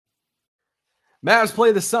Mavs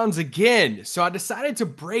play the Suns again, so I decided to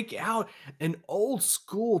break out an old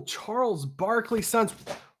school Charles Barkley Suns.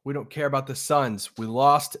 We don't care about the Suns. We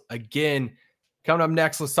lost again. Coming up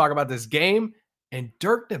next, let's talk about this game. And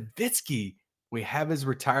Dirk Nowitzki, we have his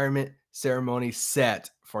retirement ceremony set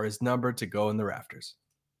for his number to go in the rafters.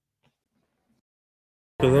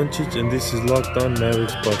 Doncic, and this is Locked On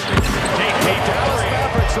Mavericks podcast. Dallas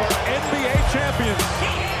Mavericks are NBA champions.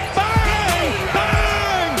 Bang!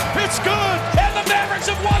 Bang! It's good! And the Mavericks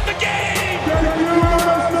have won the game!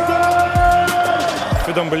 If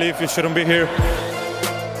you don't believe, you shouldn't be here.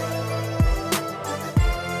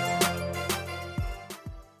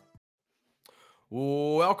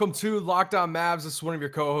 Welcome to Locked On Mavs. This is one of your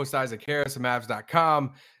co-hosts, Isaac Harris of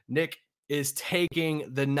Mavs.com. Nick is taking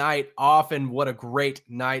the night off, and what a great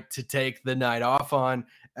night to take the night off on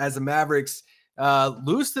as the Mavericks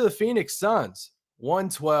lose to the Phoenix Suns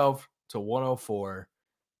 112-104,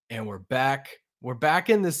 and we're back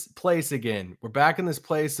in this place again. We're back in this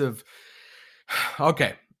place of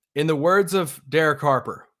okay, in the words of Derek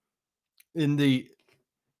Harper, in the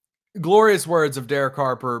glorious words of Derek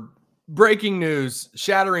Harper, breaking news,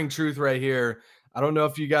 shattering truth right here. I don't know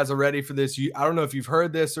if you guys are ready for this. I don't know if you've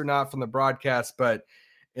heard this or not from the broadcast, but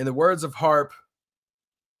in the words of Harp,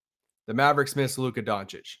 the Mavericks miss Luka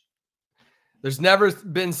Doncic. There's never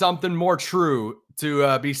been something more true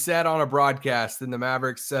to be said on a broadcast than the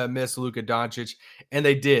Mavericks miss Luka Doncic, and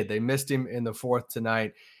they did. They missed him in the fourth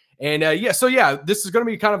tonight. And this is going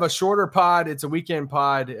to be kind of a shorter pod. It's a weekend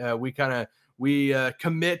pod. We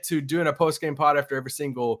commit to doing a post-game pod after every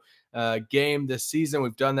single game this season.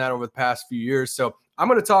 We've done that over the past few years. So I'm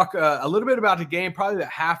going to talk a little bit about the game. Probably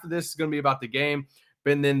about half of this is going to be about the game,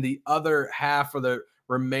 but then the other half for the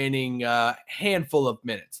remaining handful of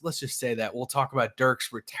minutes. Let's just say that we'll talk about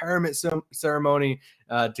Dirk's retirement ceremony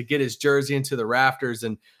to get his jersey into the rafters.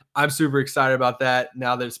 And I'm super excited about that.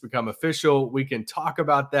 Now that it's become official, we can talk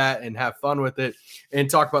about that and have fun with it and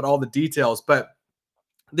talk about all the details. But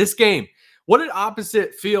this game, what an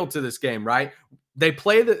opposite feel to this game, right? They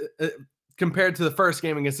play compared to the first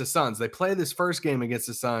game against the Suns. They play this first game against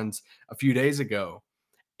the Suns a few days ago,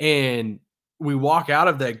 and we walk out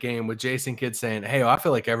of that game with Jason Kidd saying, hey, I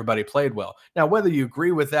feel like everybody played well. Now, whether you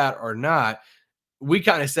agree with that or not, we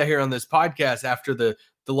kind of sat here on this podcast after the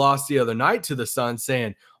loss the other night to the Suns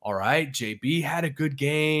saying, all right, JB had a good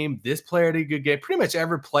game. This player had a good game. Pretty much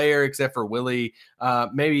every player except for Willie,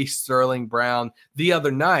 maybe Sterling Brown the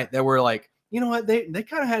other night that were like, you know what? They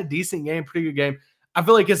kind of had a decent game, pretty good game. I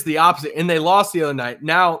feel like it's the opposite. And they lost the other night.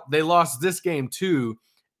 Now they lost this game too.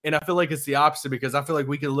 And I feel like it's the opposite because I feel like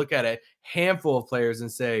we could look at a handful of players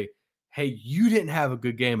and say, hey, you didn't have a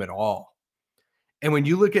good game at all. And when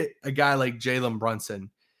you look at a guy like Jalen Brunson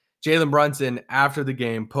after the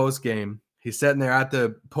game, post-game, he's sitting there at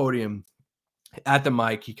the podium, at the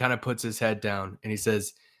mic. He kind of puts his head down and he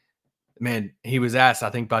says, man, he was asked, I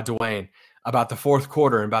think, by Dwayne about the fourth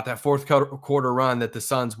quarter and about that fourth quarter run that the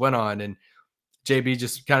Suns went on. And JB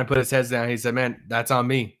just kind of put his head down. He said, man, that's on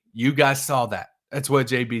me. You guys saw that. That's what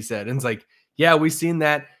JB said. And it's like, yeah, we've seen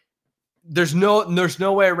that. There's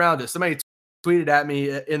no way around it. Somebody tweeted at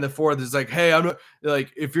me in the fourth. It's like, hey, I'm not,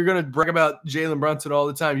 like, if you're going to brag about Jalen Brunson all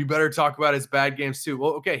the time, you better talk about his bad games too.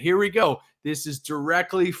 Well, okay, here we go. This is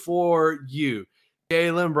directly for you.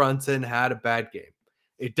 Jalen Brunson had a bad game.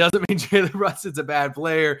 It doesn't mean Jalen Brunson's a bad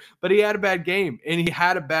player, but he had a bad game and he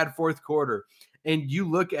had a bad fourth quarter. And you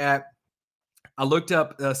look at, I looked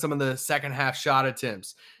up some of the second half shot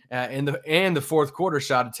attempts and the fourth quarter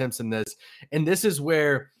shot attempts in this. And this is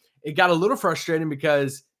where it got a little frustrating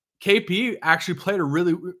because KP actually played a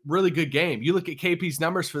really, really good game. You look at KP's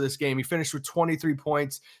numbers for this game. He finished with 23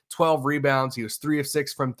 points, 12 rebounds. He was 3 of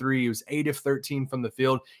 6 from 3. He was 8 of 13 from the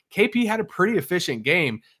field. KP had a pretty efficient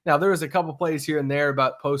game. Now, there was a couple plays here and there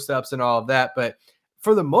about post-ups and all of that, but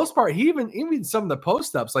for the most part, he even some of the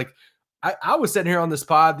post-ups, like I was sitting here on this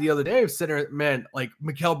pod the other day, I was sitting here, man, like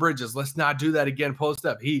Mikal Bridges, let's not do that again,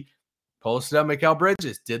 post-up. He posted up Mikal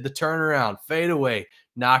Bridges, did the turnaround, fade away,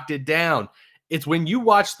 knocked it down. It's when you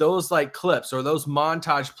watch those like clips or those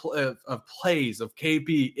montage of plays of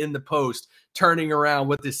KP in the post, turning around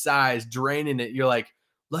with his size, draining it. You're like,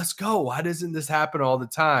 let's go. Why doesn't this happen all the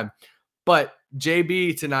time? But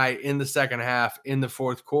JB tonight in the second half, in the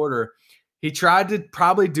fourth quarter, he tried to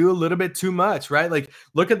probably do a little bit too much, right? Like,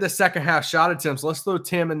 look at the second half shot attempts. Let's throw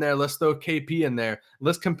Tim in there. Let's throw KP in there.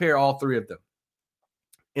 Let's compare all three of them.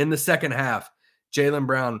 In the second half, Jalen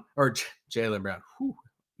Brown,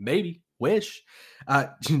 maybe. Wish.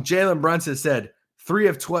 Jalen Brunson said 3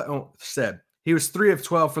 of 12. He was 3 of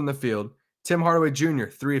 12 from the field. Tim Hardaway Jr.,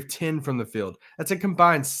 3 of 10 from the field. That's a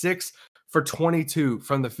combined 6 for 22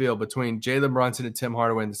 from the field between Jalen Brunson and Tim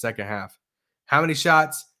Hardaway in the second half. How many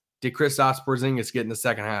shots did Kristaps Porzingis get in the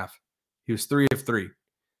second half? He was 3 of 3.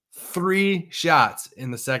 3 shots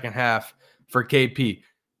in the second half for KP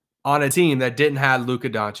on a team that didn't have Luka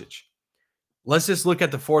Doncic. Let's just look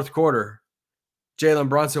at the fourth quarter. Jalen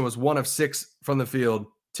Brunson was 1 of 6 from the field.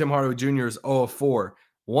 Tim Hardaway Jr. is 0 of 4.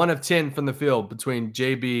 1 of 10 from the field between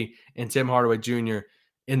JB and Tim Hardaway Jr.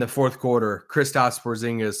 in the fourth quarter. Kristaps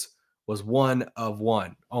Porzingis was 1 of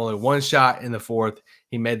 1. Only 1 shot in the fourth.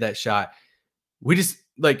 He made that shot. We just,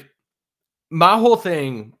 like, my whole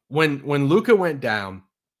thing, when Luka went down,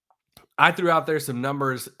 I threw out there some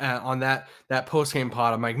numbers on that post-game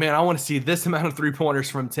pod. I'm like, man, I want to see this amount of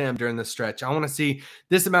three-pointers from Tim during this stretch. I want to see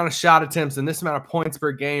this amount of shot attempts and this amount of points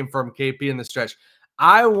per game from KP in the stretch.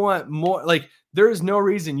 I want more. Like, there is no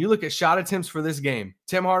reason. You look at shot attempts for this game.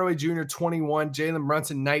 Tim Hardaway Jr., 21. Jalen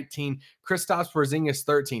Brunson, 19. Kristaps Porzingis,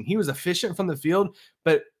 13. He was efficient from the field,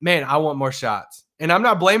 but, man, I want more shots. And I'm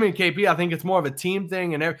not blaming KP. I think it's more of a team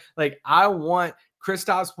thing. And, like, I want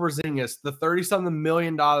Kristaps Porzingis, the $30-something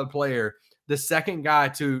million player, the second guy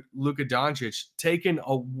to Luka Doncic, taking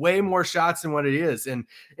a way more shots than what it is. And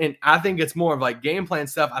I think it's more of like game plan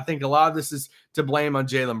stuff. I think a lot of this is to blame on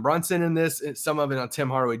Jalen Brunson in this, and some of it on Tim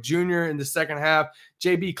Hardaway Jr. in the second half.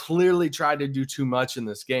 JB clearly tried to do too much in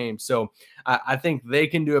this game. So I think they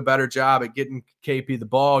can do a better job at getting KP the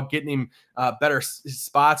ball, getting him better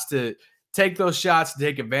spots to take those shots, to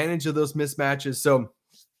take advantage of those mismatches. So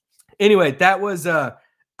anyway, that was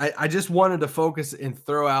I just wanted to focus and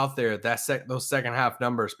throw out there those second half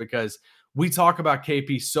numbers, because we talk about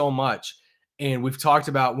KP so much, and we've talked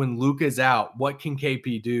about when Luka's out, what can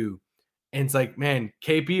KP do? And it's like, man,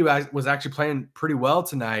 KP was actually playing pretty well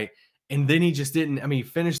tonight, and then he just didn't. I mean, he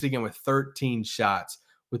finished again with 13 shots.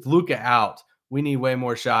 With Luka out, we need way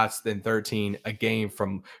more shots than 13 a game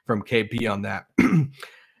from KP on that.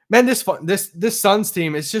 Man, this Suns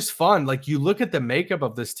team is just fun. Like, you look at the makeup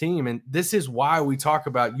of this team, and this is why we talk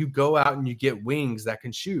about you go out and you get wings that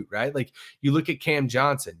can shoot, right? Like, you look at Cam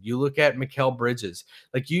Johnson, you look at Mikal Bridges,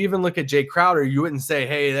 like you even look at Jay Crowder. You wouldn't say,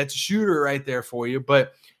 hey, that's a shooter right there for you,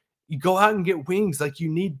 but you go out and get wings. Like, you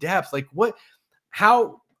need depth. Like,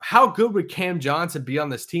 how good would Cam Johnson be on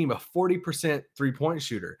this team? A 40% three-point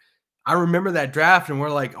shooter. I remember that draft, and we're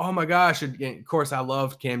like, oh my gosh. And of course, I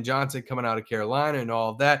loved Cam Johnson coming out of Carolina and all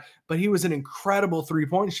of that, but he was an incredible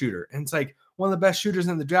three-point shooter. And it's like one of the best shooters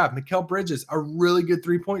in the draft. Mikal Bridges, a really good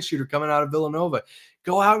three-point shooter coming out of Villanova.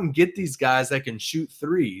 Go out and get these guys that can shoot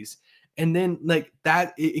threes. And then, like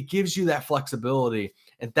that, it gives you that flexibility.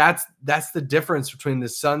 And that's the difference between the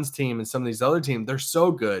Suns team and some of these other teams. They're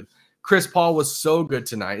so good. Chris Paul was so good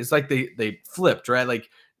tonight. It's like they flipped, right? Like,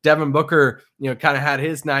 Devin Booker, kind of had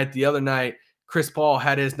his night the other night. Chris Paul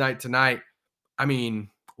had his night tonight. I mean,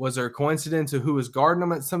 was there a coincidence of who was guarding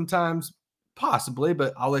him at sometimes? Possibly,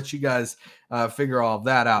 but I'll let you guys figure all of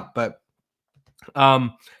that out. But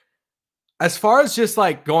as far as just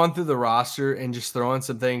like going through the roster and just throwing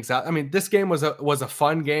some things out, I mean, this game was a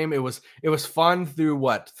fun game. It was fun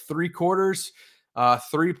through 3 quarters,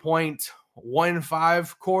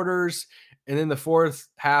 3.15 quarters. And then the fourth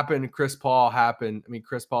happened. Chris Paul happened. I mean,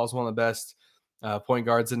 Chris Paul is one of the best point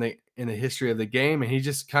guards in the history of the game, and he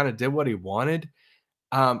just kind of did what he wanted.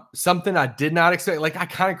 Something I did not expect. Like, I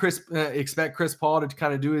kind of expect Chris Paul to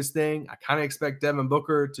kind of do his thing. I kind of expect Devin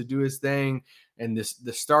Booker to do his thing, and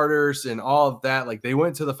the starters and all of that. Like, they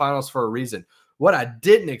went to the finals for a reason. What I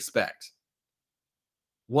didn't expect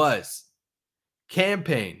was Cam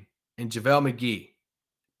Payne and JaVale McGee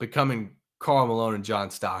becoming Karl Malone and John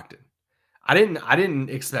Stockton. I didn't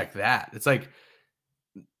expect that. It's like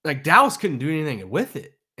Dallas couldn't do anything with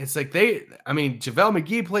it. It's like JaVale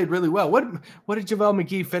McGee played really well. What did JaVale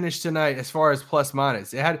McGee finish tonight as far as plus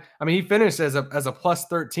minus? He finished as a plus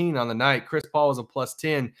 13 on the night. Chris Paul was a plus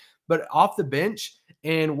 10, but off the bench,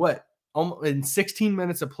 and in 16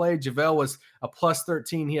 minutes of play, JaVale was a plus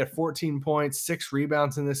 13. He had 14 points, 6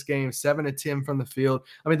 rebounds in this game, 7 of 10 from the field.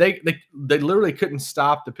 I mean, they literally couldn't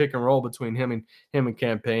stop the pick and roll between him and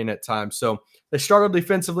Cam Payne at times. So they struggled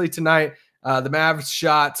defensively tonight. The Mavs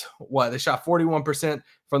shot They shot 41%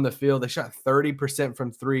 from the field. They shot 30%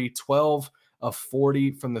 from 3, 12 of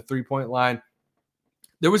 40 from the 3-point line.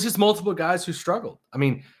 There was just multiple guys who struggled. I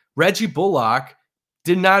mean, Reggie Bullock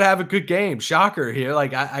did not have a good game. Shocker here.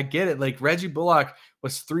 Like, I get it. Like, Reggie Bullock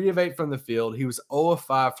was 3 of 8 from the field. He was 0 of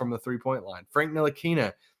 5 from the 3-point line. Frank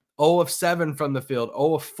Ntilikina, 0 of 7 from the field,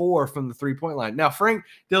 0 of 4 from the 3-point line. Now, Frank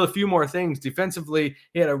did a few more things. Defensively,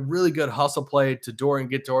 he had a really good hustle play to Dorian,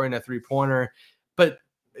 get Dorian a 3-pointer. But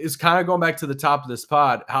it's kind of going back to the top of this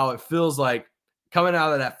pod, how it feels like coming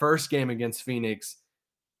out of that first game against Phoenix,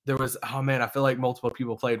 there was, oh man, I feel like multiple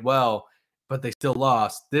people played well, but they still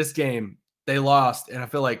lost. This game, they lost, and I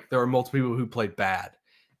feel like there were multiple people who played bad.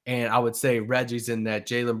 And I would say Reggie's in that,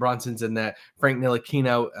 Jalen Brunson's in that, Frank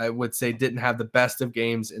Ntilikina, I would say, didn't have the best of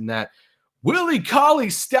games in that. Willie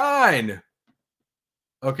Cauley-Stein.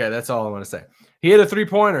 Okay, that's all I want to say. He hit a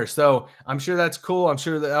 3-pointer, so I'm sure that's cool. I'm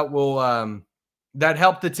sure that will that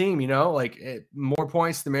helped the team, more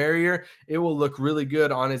points the merrier. It will look really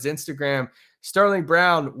good on his Instagram. Sterling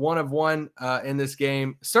Brown, 1 of 1 in this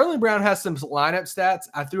game. Sterling Brown has some lineup stats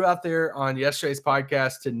I threw out there on yesterday's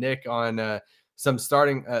podcast to Nick on the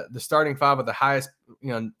starting five with the highest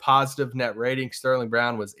positive net rating. Sterling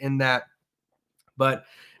Brown was in that. But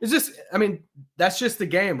it's just, that's just the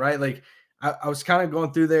game, right? Like, I was kind of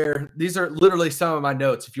going through there. These are literally some of my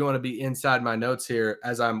notes. If you want to be inside my notes here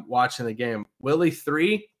as I'm watching the game. Willie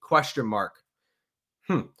 3, ?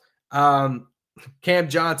 Cam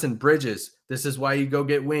Johnson, Bridges. This is why you go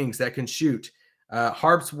get wings that can shoot.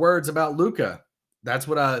 Harp's words about Luka. That's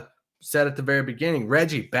what I said at the very beginning.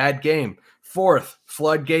 Reggie, bad game. 4th,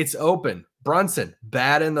 floodgates open. Brunson,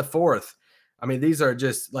 bad in the 4th. These are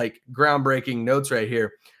just like groundbreaking notes right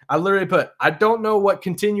here. I literally put, I don't know what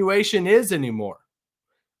continuation is anymore.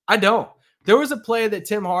 I don't. There was a play that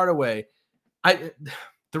Tim Hardaway, the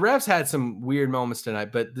refs had some weird moments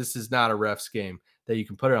tonight, but this is not a refs game that you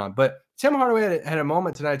can put it on. But Tim Hardaway had a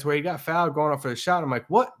moment tonight where he got fouled going off for the shot. I'm like,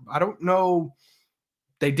 what? I don't know.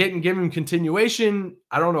 They didn't give him continuation.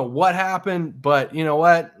 I don't know what happened, but you know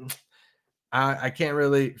what? I can't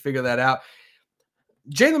really figure that out.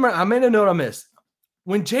 Jalen, I made a note on this.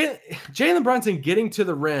 When Jalen Brunson getting to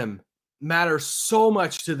the rim matters so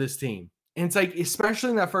much to this team. And it's like, especially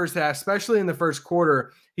in that first half, especially in the first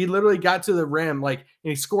quarter, he literally got to the rim, and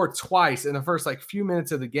he scored twice in the first few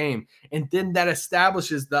minutes of the game. And then that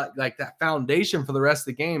establishes that foundation for the rest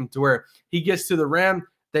of the game to where he gets to the rim,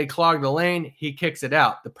 they clog the lane, he kicks it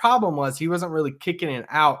out. The problem was he wasn't really kicking it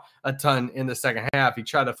out a ton in the second half. He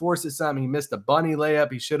tried to force it some. He missed a bunny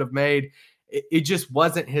layup he should have made. It just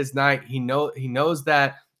wasn't his night. He knows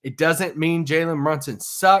that. It doesn't mean Jalen Brunson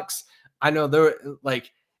sucks. I know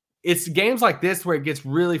it's games like this where it gets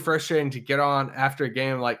really frustrating to get on after a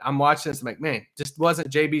game. Like, I'm watching this, I'm like, man, just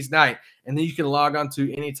wasn't JB's night. And then you can log on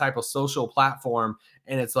to any type of social platform,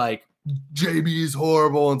 and it's like, JB is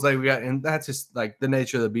horrible. And it's like, and that's just like the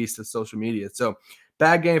nature of the beast of social media. So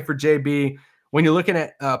bad game for JB. When you're looking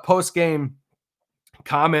at post-game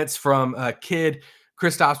comments from Kid,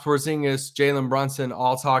 Kristaps Porzingis, Jalen Brunson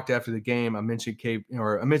all talked after the game. I mentioned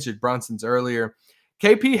Brunson's earlier.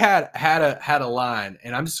 KP had a line,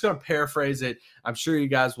 and I'm just going to paraphrase it. I'm sure you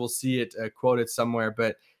guys will see it quoted somewhere,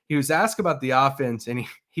 but he was asked about the offense, and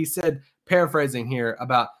he said, paraphrasing here,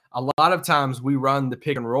 about a lot of times we run the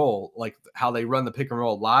pick and roll, like how they run the pick and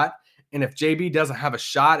roll a lot. And if JB doesn't have a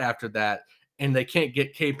shot after that and they can't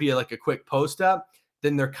get KP a quick post up,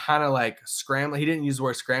 then they're kind of scrambling. He didn't use the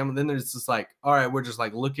word scrambling. Then there's just all right, we're just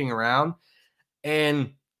looking around.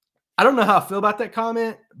 And I don't know how I feel about that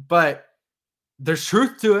comment, but there's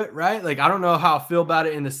truth to it, right? I don't know how I feel about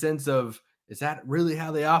it in the sense of, is that really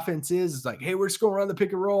how the offense is? It's like, hey, we're just going to run the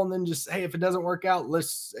pick and roll. And then just, hey, if it doesn't work out,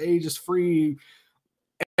 let's just free.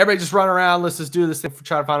 Everybody just run around. Let's just do this thing,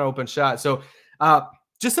 try to find an open shot. So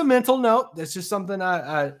just a mental note. That's just something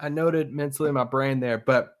I noted mentally in my brain there.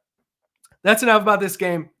 But that's enough about this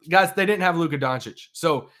game. Guys, they didn't have Luka Doncic.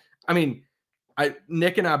 So,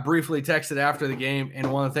 Nick and I briefly texted after the game,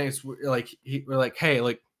 and one of the things we're like, hey,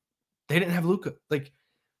 they didn't have Luka.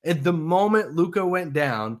 At the moment Luka went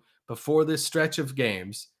down before this stretch of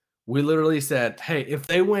games, we literally said, hey, if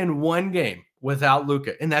they win one game without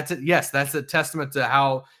Luka, and that's it. Yes, that's a testament to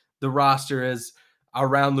how the roster is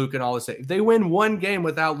around Luka and all this. If they win one game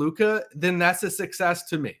without Luka, then that's a success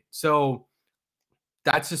to me. So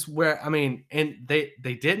that's just where, and they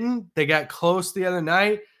didn't. They got close the other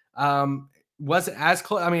night. Wasn't as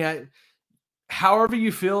close. However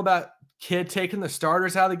you feel about Kid taking the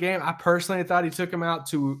starters out of the game, I personally thought he took them out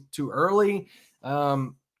too early.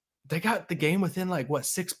 They got the game within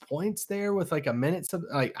 6 points there with a minute.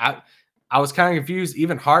 I was kind of confused.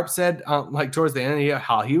 Even Harp said towards the end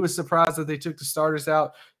how he was surprised that they took the starters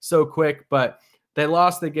out so quick, but they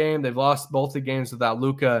lost the game. They've lost both the games without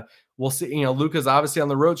Luka. We'll see. Luka's obviously on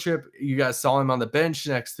the road trip. You guys saw him on the bench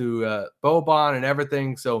next to Boban and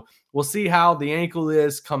everything. So we'll see how the ankle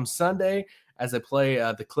is come Sunday as they play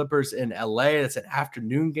the Clippers in LA. It's an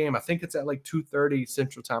afternoon game. I think it's at 2:30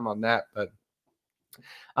 Central Time on that. But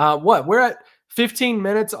we're at 15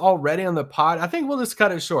 minutes already on the pod. I think we'll just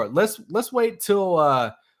cut it short. Let's wait till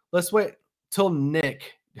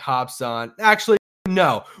Nick hops on. Actually,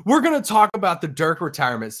 no, we're gonna talk about the Dirk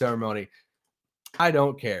retirement ceremony. I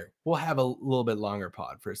don't care. We'll have a little bit longer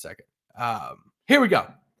pod for a second. Here we go.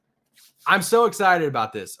 I'm so excited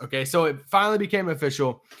about this. Okay, so it finally became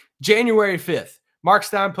official. January 5th. Mark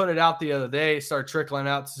Stein put it out the other day, started trickling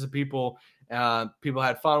out to some people. People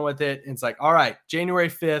had fun with it. And it's like, all right, January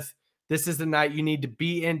 5th, this is the night you need to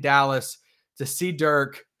be in Dallas to see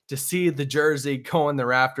Dirk, to see the jersey go in the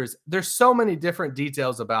rafters. There's so many different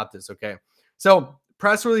details about this, okay? So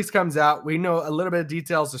press release comes out. We know a little bit of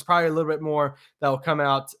details. There's probably a little bit more that will come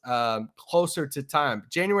out closer to time.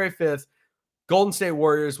 January 5th, Golden State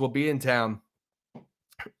Warriors will be in town.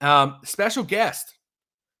 Special guest,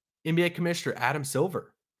 NBA Commissioner Adam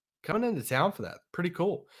Silver, coming into town for that. Pretty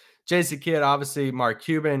cool. Jason Kidd, obviously, Mark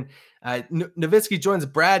Cuban. Nowitzki joins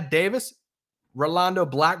Brad Davis, Rolando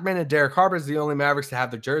Blackman, and Derek Harper is the only Mavericks to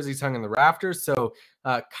have their jerseys hung in the rafters. So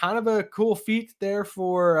kind of a cool feat there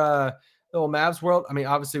for the old Mavs world. I mean,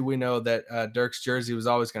 obviously, we know that Dirk's jersey was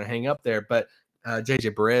always going to hang up there, but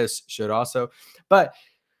JJ Perez should also. But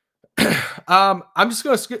I'm just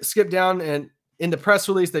going to skip down, and in the press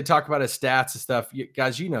release, they talk about his stats and stuff.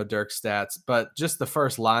 Guys, you know Dirk's stats, but just the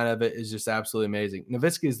first line of it is just absolutely amazing.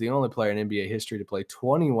 Nowitzki is the only player in NBA history to play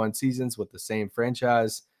 21 seasons with the same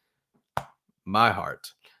franchise. My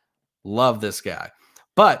heart. Love this guy.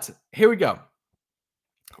 But here we go.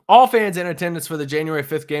 All fans in attendance for the January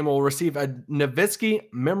 5th game will receive a Nowitzki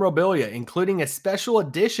memorabilia, including a special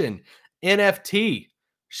edition NFT.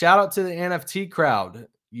 Shout out to the NFT crowd.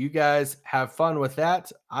 You guys have fun with that.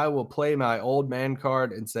 I will play my old man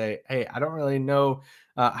card and say, hey, I don't really know.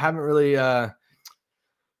 I haven't really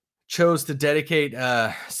chose to dedicate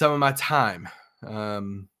some of my time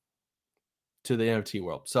to the NFT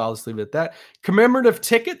world. So I'll just leave it at that. Commemorative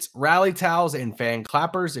tickets, rally towels, and fan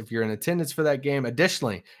clappers if you're in attendance for that game.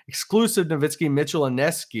 Additionally, exclusive Nowitzki, Mitchell, and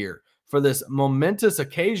Ness gear for this momentous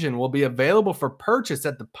occasion will be available for purchase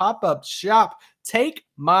at the pop-up shop. Take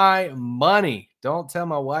my money. Don't tell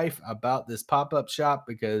my wife about this pop-up shop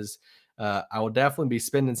because I will definitely be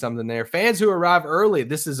spending something there. Fans who arrive early,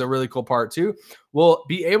 this is a really cool part too, will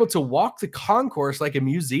be able to walk the concourse like a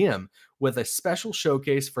museum with a special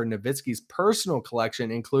showcase for Nowitzki's personal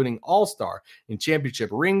collection, including All-Star and championship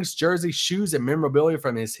rings, jerseys, shoes, and memorabilia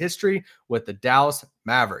from his history with the Dallas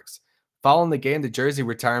Mavericks. Following the game, the jersey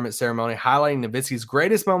retirement ceremony highlighting Nowitzki's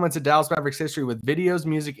greatest moments in Dallas Mavericks history with videos,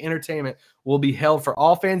 music, entertainment will be held for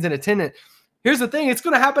all fans in attendance. Here's the thing. It's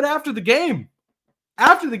going to happen after the game.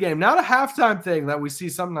 After the game, not a halftime thing that we see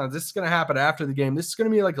sometimes. This is going to happen after the game. This is going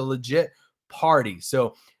to be like a legit party.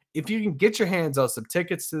 So if you can get your hands on some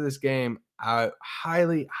tickets to this game, I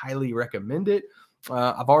highly, highly recommend it.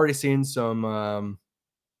 I've already seen some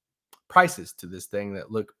prices to this thing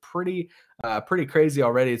that look pretty crazy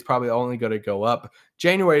already. It's probably only going to go up.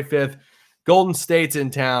 January 5th, Golden State's in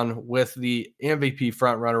town with the MVP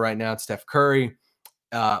front runner right now, Steph Curry.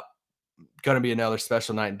 Going to be another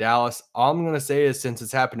special night in Dallas. All I'm going to say is, since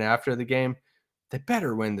it's happened after the game, they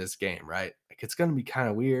better win this game, right? Like, it's going to be kind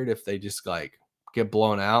of weird if they just like get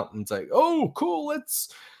blown out and it's like, oh, cool, let's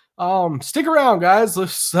stick around, guys.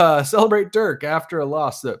 Let's celebrate Dirk after a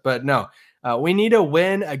loss. But no, we need a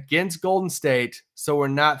win against Golden State, so we're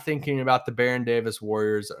not thinking about the Baron Davis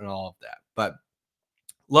Warriors and all of that. But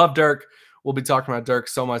love Dirk. We'll be talking about Dirk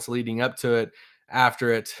so much leading up to it.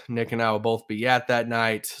 After it, Nick and I will both be at that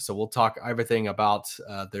night, so we'll talk everything about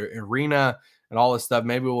the arena and all this stuff.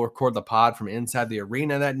 Maybe we'll record the pod from inside the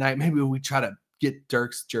arena that night. Maybe we try to get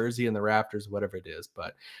Dirk's jersey in the rafters, whatever it is.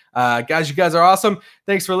 But guys, you guys are awesome.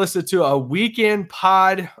 Thanks for listening to a weekend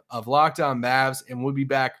pod of Locked On Mavs, and we'll be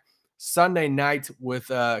back Sunday night with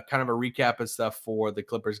kind of a recap of stuff for the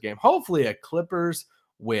Clippers game. Hopefully a Clippers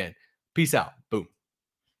win. Peace out. Boom.